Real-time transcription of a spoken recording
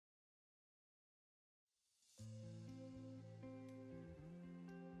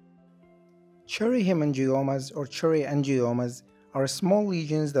Cherry hemangiomas or cherry angiomas are small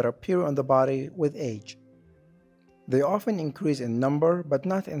lesions that appear on the body with age. They often increase in number but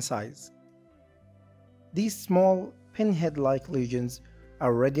not in size. These small pinhead-like lesions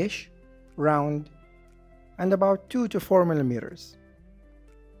are reddish, round, and about 2 to 4 millimeters.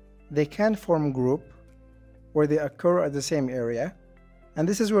 They can form group where they occur at the same area, and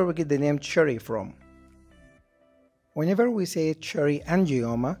this is where we get the name cherry from. Whenever we say cherry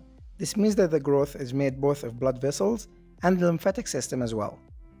angioma, this means that the growth is made both of blood vessels and the lymphatic system as well.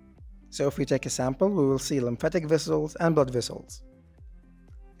 So if we take a sample, we will see lymphatic vessels and blood vessels.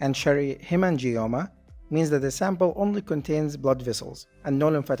 And cherry hemangioma means that the sample only contains blood vessels and no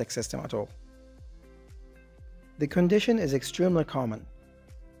lymphatic system at all. The condition is extremely common.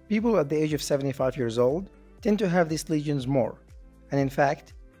 People at the age of 75 years old tend to have these lesions more, and in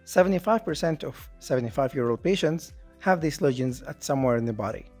fact, 75% of 75-year-old patients have these lesions at somewhere in the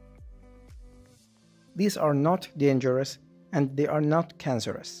body. These are not dangerous and they are not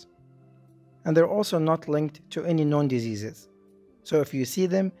cancerous. And they're also not linked to any known diseases. So if you see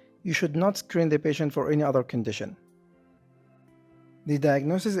them, you should not screen the patient for any other condition. The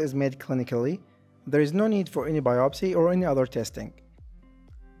diagnosis is made clinically. There is no need for any biopsy or any other testing.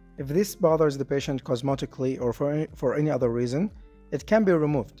 If this bothers the patient cosmetically or for any other reason, it can be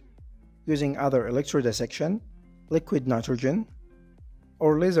removed using either electrodissection, liquid nitrogen,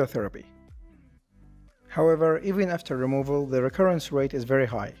 or laser therapy. However, even after removal, the recurrence rate is very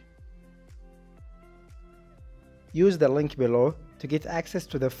high. Use the link below to get access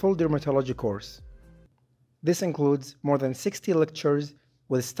to the full dermatology course. This includes more than 60 lectures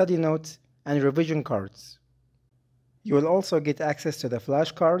with study notes and revision cards. You will also get access to the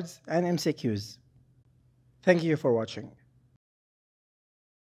flashcards and MCQs. Thank you for watching.